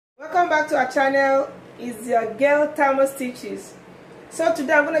back to our channel. Is your girl Tamaar Stitches. So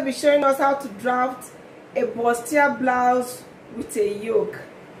today I'm going to be showing us how to draft a bustier blouse with a yoke.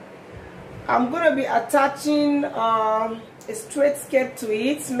 I'm going to be attaching a straight skirt to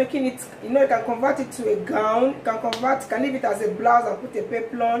it, making it, you can convert it to a gown, can leave it as a blouse and put a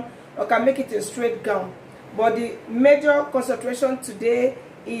peplon, or can make it a straight gown. But the major concentration today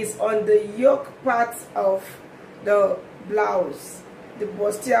is on the yoke part of the blouse, the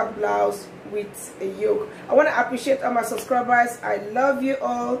bustier blouse with a yoke. I want to appreciate all my subscribers. I love you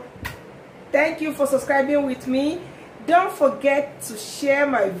all. Thank you for subscribing with me. Don't forget to share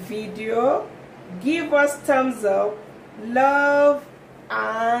my video, give us thumbs up, love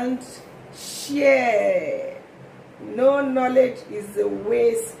and share. No knowledge is a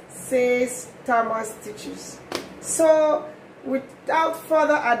waste, says Tamaar Stitches. So without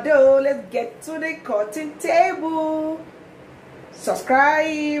further ado, let's get to the cutting table.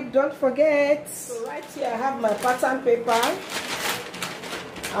 Subscribe, don't forget. So right here I have my pattern paper.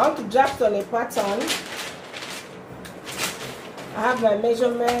 I want to draft on a pattern. I have my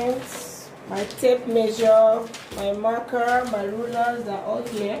measurements, my tape measure, my marker, my rulers, they're all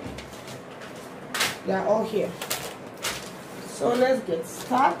here. They are all here. So let's get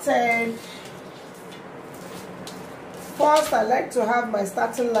started. First, I like to have my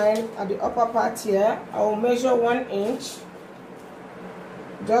starting line at the upper part here. I will measure 1 inch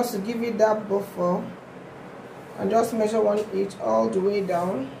just to give it that buffer, and just measure 1 inch all the way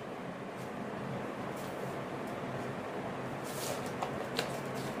down.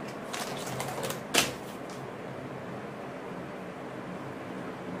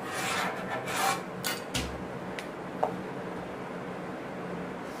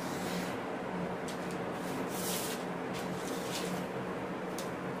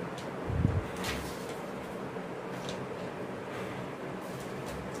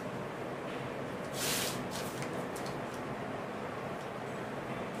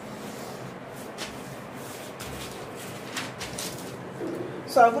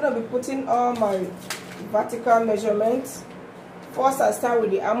 So I'm going to be putting all my vertical measurements. First, I start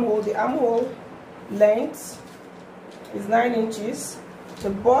with the armhole. The armhole length is 9 inches. The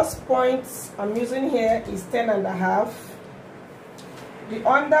bust point I'm using here is 10.5. The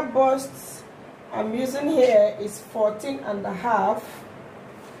under bust I'm using here is 14.5.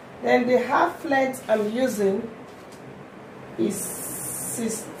 Then the half length I'm using is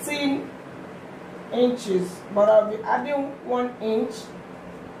 16 inches, but I'll be adding 1 inch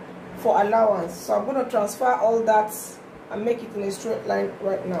for allowance. So I'm going to transfer all that and make it in a straight line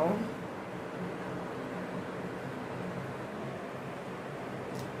right now.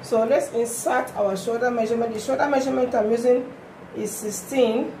 So let's insert our shoulder measurement. The shoulder measurement I'm using is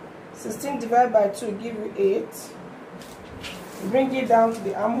 16. 16 divided by 2 give you 8. Bring it down to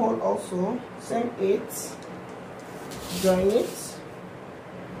the armhole also, same 8. Join it.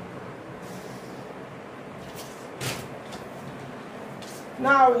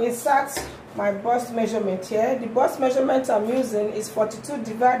 Now insert my bust measurement here. The bust measurement I'm using is 42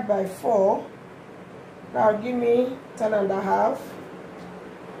 divided by 4. Now give me 10.5.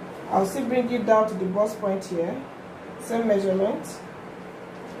 I'll still bring it down to the bust point here. Same measurement.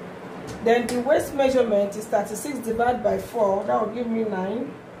 Then the waist measurement is 36 divided by 4. That will give me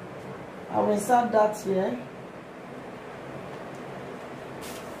 9. I will insert that here.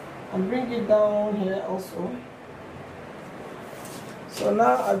 And bring it down here also. So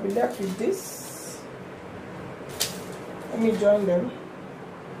now I'll be left with this. Let me join them.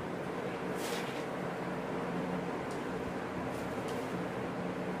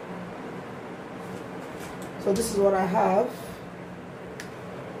 So this is what I have.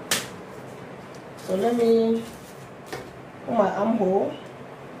 So let me put my armhole,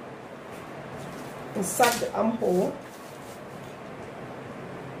 insert the armhole.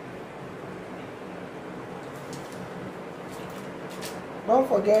 Don't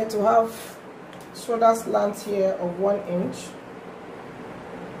forget to have shoulder slant here of 1 inch.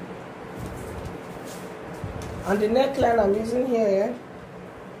 And the neckline I'm using here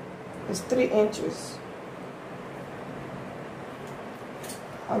is 3 inches.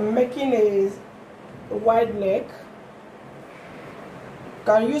 I'm making a wide neck. You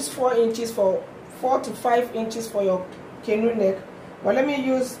can use 4 inches for 4 to 5 inches for your canoe neck, but let me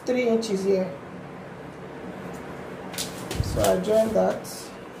use 3 inches here. So I join that.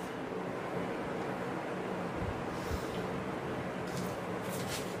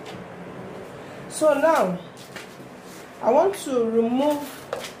 So now I want to remove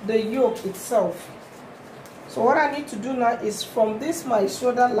the yoke itself. So what I need to do now is from this my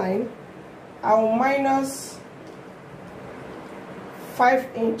shoulder line, I'll minus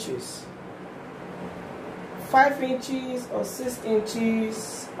 5 inches. 5 inches or 6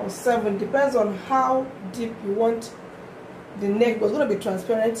 inches or 7, depends on how deep you want the neck, but it's going to be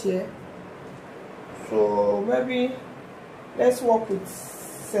transparent here. So maybe let's work with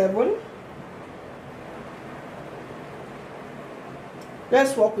 7.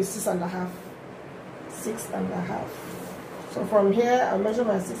 Let's work with 6.5. 6.5. So from here I'll measure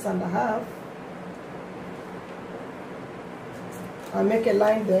my 6.5. I'll make a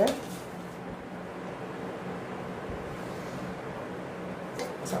line there.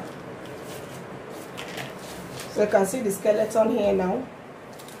 So you can see the skeleton here now.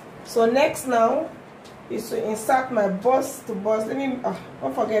 So next now is to insert my bust to bust. Let me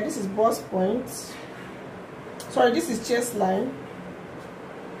don't forget, this is bust point. Sorry, this is chest line.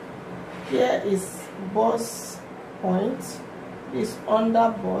 Here is bust point. This is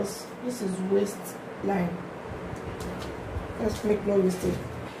under bust. This is waist line. Let's make no mistake.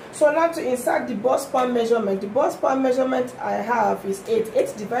 So now to insert the bust point measurement. The bust point measurement I have is 8.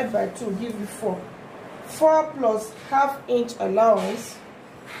 8 divided by 2 give you 4. 4 plus ½ inch allowance.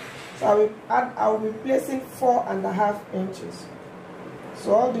 So I will be placing 4.5 inches.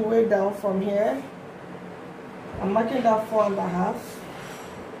 So all the way down from here, I'm marking that 4.5.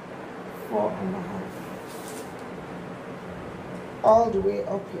 4.5. All the way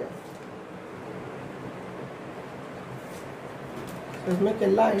up here. Let's make a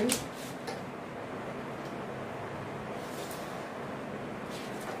line.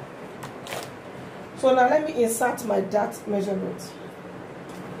 So now let me insert my dart measurement.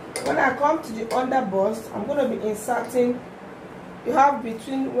 When I come to the under bust, I'm going to be inserting, you have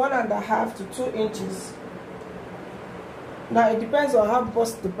between 1.5 to 2 inches. Now it depends on how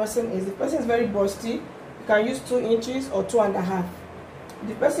bust the person is. If the person is very busty, you can use 2 inches or 2.5. If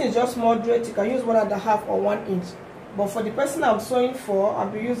the person is just moderate, you can use 1.5 or 1 inch. But for the person I'm sewing for, I'll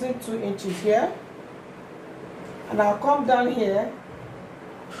be using 2 inches here. And I'll come down here,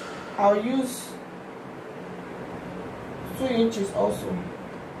 I'll use 2 inches also.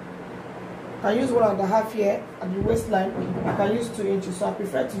 I use 1.5 here at the waistline. I can use 2 inches, so I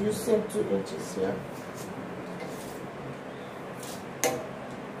prefer to use same 2 inches here.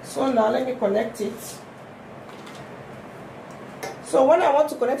 So now let me connect it. So when I want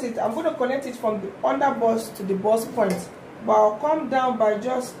to connect it, I'm going to connect it from the under bust to the bust point, but I'll come down by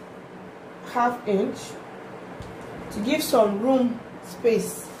just ½ inch to give some room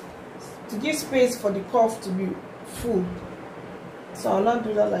space, to give space for the cuff to be full. So I'll not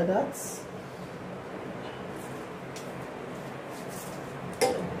do that like that.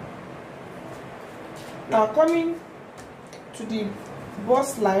 Now coming to the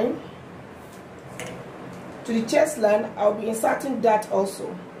bust line, to the chest line, I'll be inserting that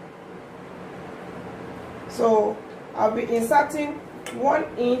also. So I'll be inserting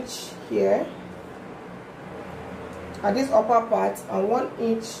 1 inch here at this upper part and 1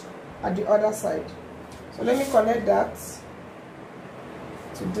 inch at the other side. So let me connect that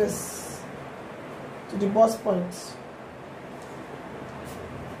to this, to the bust point.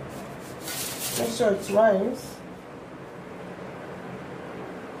 Make sure it rhymes.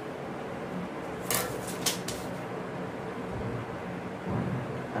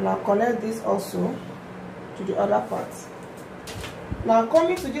 And I'll connect this also to the other part. Now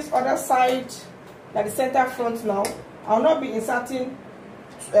coming to this other side, like the center front now, I'll not be inserting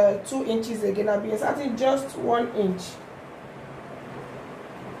 2 inches again. I'll be inserting just 1 inch.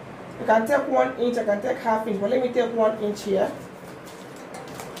 You can take 1 inch, I can take ½ inch, but let me take 1 inch here.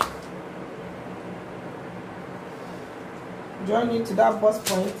 Join it to that bust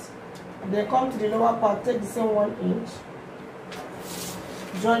point, and then come to the lower part, take the same 1 inch,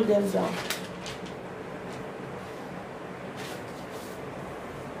 join them down.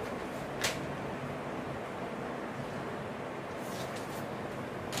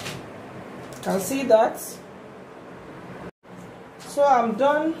 Can see that. So I'm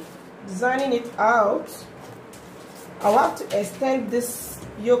done designing it out. I'll have to extend this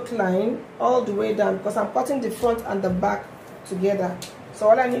yoke line all the way down because I'm cutting the front and the back together. So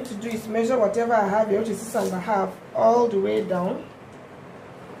all I need to do is measure whatever I have here, which is 6.5, all the way down,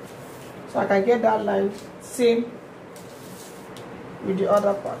 so I can get that line same with the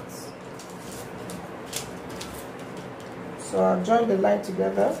other parts. So I'll join the line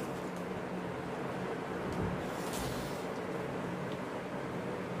together.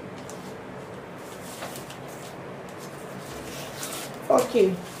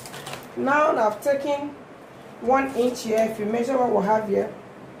 Okay, now I've taken 1 inch here. If you measure what we have here,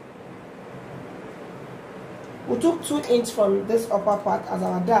 we took 2 inches from this upper part as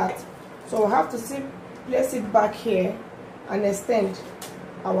our dart, so we'll have to place it back here and extend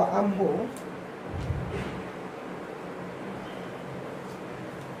our armhole.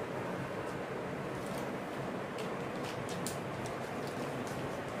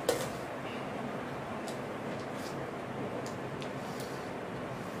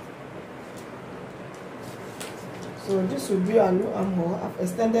 So this will be our new armhole. I've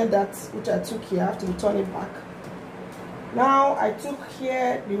extended that which I took here. I have to return it back. Now I took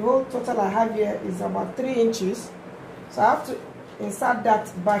here, the whole total I have here is about 3 inches. So I have to insert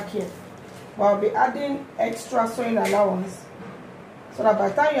that back here. But I'll be adding extra sewing allowance, so that by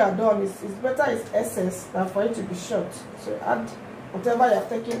the time you are done, it's better it's excess than for it to be short. So add whatever you are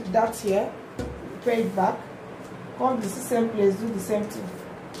taking, that here, pay it back, come to the same place, do the same thing.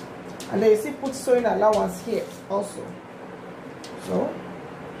 And then you see put sewing allowance here also. So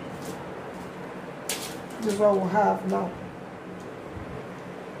this is what we have now.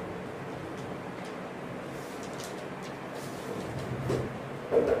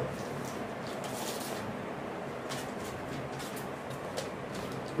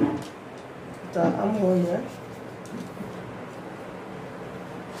 The armhole here.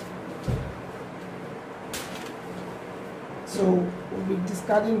 So we'll be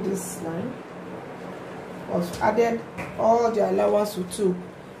discarding this line. I've added all the allowance we took.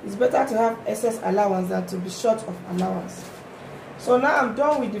 It's better to have excess allowance than to be short of allowance. So now I'm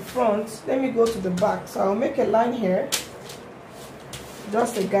done with the front. Let me go to the back. So I'll make a line here,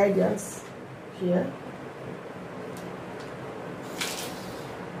 just a guidance here.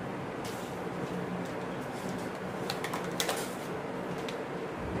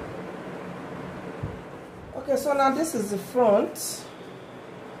 Okay, so now this is the front.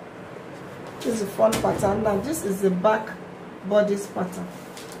 This is the front pattern. Now this is the back bodice pattern.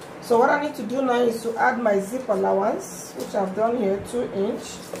 So what I need to do now is to add my zip allowance, which I've done here, 2 inch.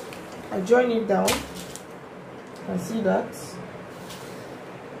 I join it down. You can see that.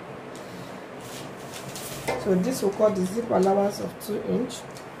 So this will call the zip allowance of 2 inch.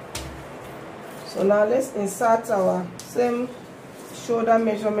 So now let's insert our same shoulder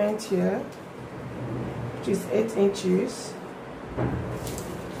measurement here, which is 8 inches.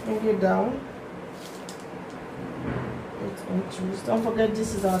 Bring it down. 8 inches. Don't forget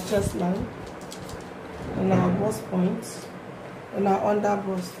this is our chest line and our bust point and our under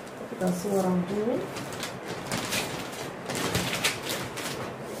bust. You can see what I'm doing.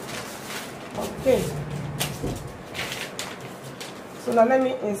 Okay. So now let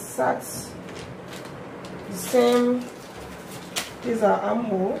me insert the same. This is our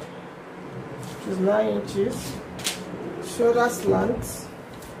armhole, which is 9 inches. Shoulder slant,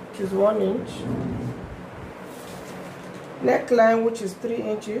 which is 1 inch. Neckline, which is 3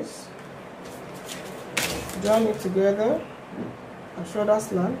 inches. Join it together. A shoulder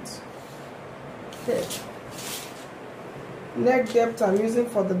slant. Okay. Neck depth I'm using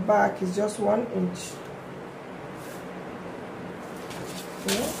for the back is just 1 inch.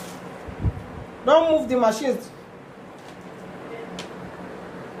 Okay. Don't move the machines.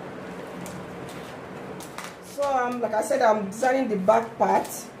 So like I said, I'm designing the back part,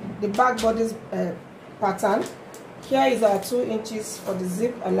 the back bodice pattern. Here is our 2 inches for the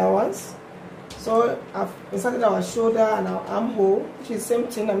zip allowance. So I've inserted our shoulder and our armhole, which is the same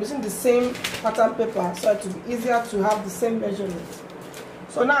thing. I'm using the same pattern paper so it will be easier to have the same measurement.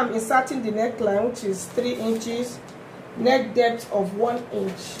 So now I'm inserting the neckline, which is 3 inches, neck depth of 1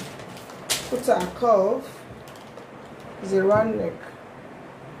 inch. Put a curve, is a round neck.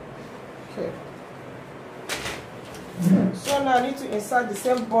 Okay. So now I need to insert the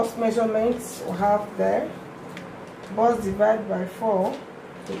same bust measurements we have there. Bust divided by 4.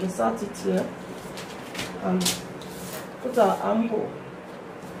 So insert it here and put our armhole.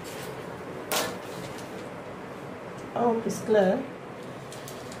 I hope it's clear.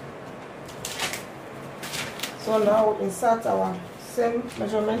 So now we insert our same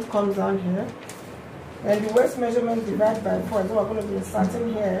measurement, comes down here, and the waist measurement divided by 4 is what we're going to be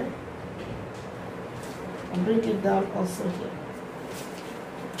inserting here, and bring it down also here.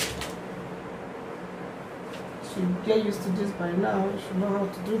 You should get used to this by now. You should know how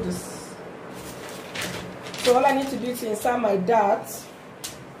to do this. So all I need to do is to insert my dart.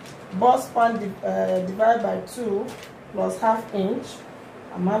 Bust span divided by 2 plus ½ inch.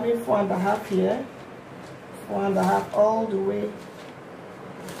 I'm having 4.5 here, 4.5 all the way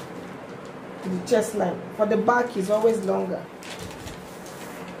to the chest line. For the back is always longer.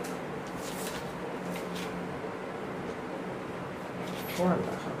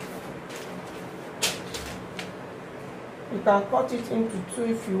 You can cut it into 2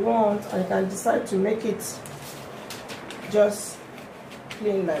 if you want, and you can decide to make it just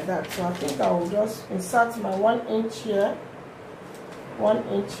plain like that. So I think I will just insert my 1 inch here 1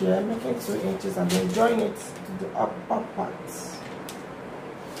 inch here, making 2 inches, and then join it to the upper part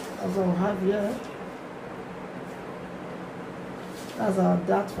as I'll have here. That's our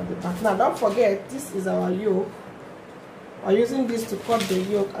dart for the back. Now don't forget, this is our yoke. We're using this to cut the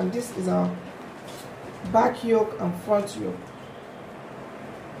yoke, and this is our back yoke and front yoke.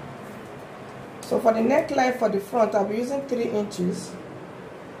 So for the neckline for the front, I'll be using 3 inches.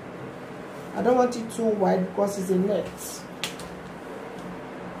 I don't want it too wide because it's a net.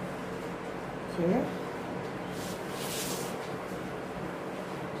 Okay.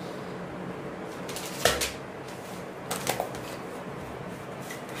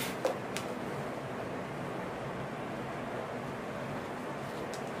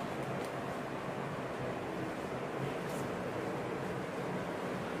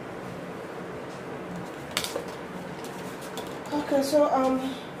 Okay, so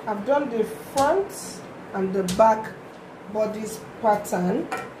I've done the front and the back bodice pattern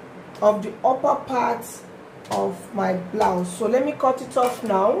of the upper part of my blouse. So let me cut it off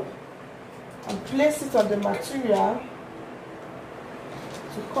now and place it on the material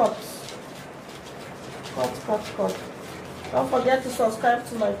to cut. Cut. Don't forget to subscribe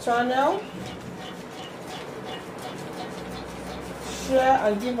to my channel, share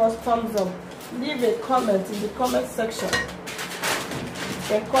and give us thumbs up. Leave a comment in the comment section.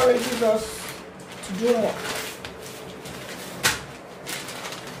 It encourages us to do more.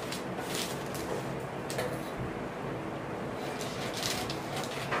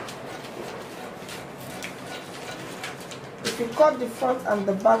 If you cut the front and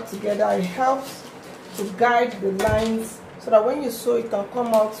the back together, it helps to guide the lines so that when you sew it can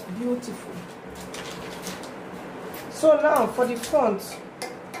come out beautiful. So now for the front,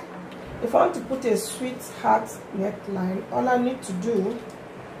 if I want to put a sweetheart neckline, all I need to do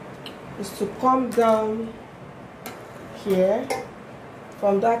is to come down here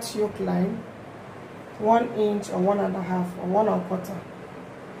from that yoke line 1 inch or 1.5 or 1.25.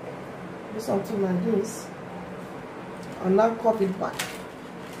 Do something like this, and now curve it back.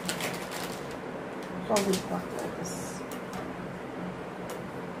 Curve it back like this.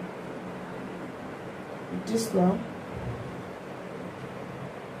 With this now.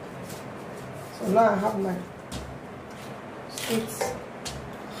 So now I have my sweetheart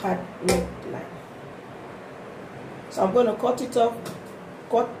neckline. So I'm going to cut it off,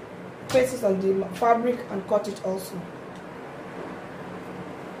 place it on the fabric and cut it also.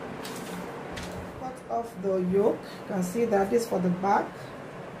 Cut off the yoke. You can see that this for the back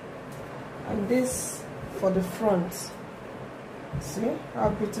and this for the front. See how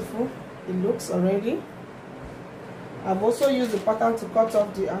beautiful it looks already. I've also used the pattern to cut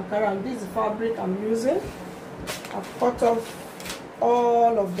off the Ankara, and this is the fabric I'm using. I've cut off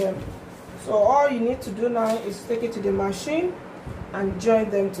all of them. So all you need to do now is take it to the machine and join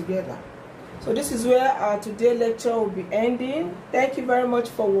them together. So this is where our today's lecture will be ending. Thank you very much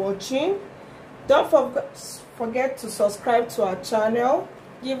for watching. Don't forget to subscribe to our channel,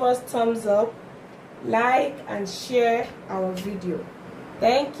 give us thumbs up, like and share our video.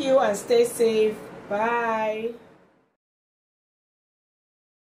 Thank you and stay safe. Bye.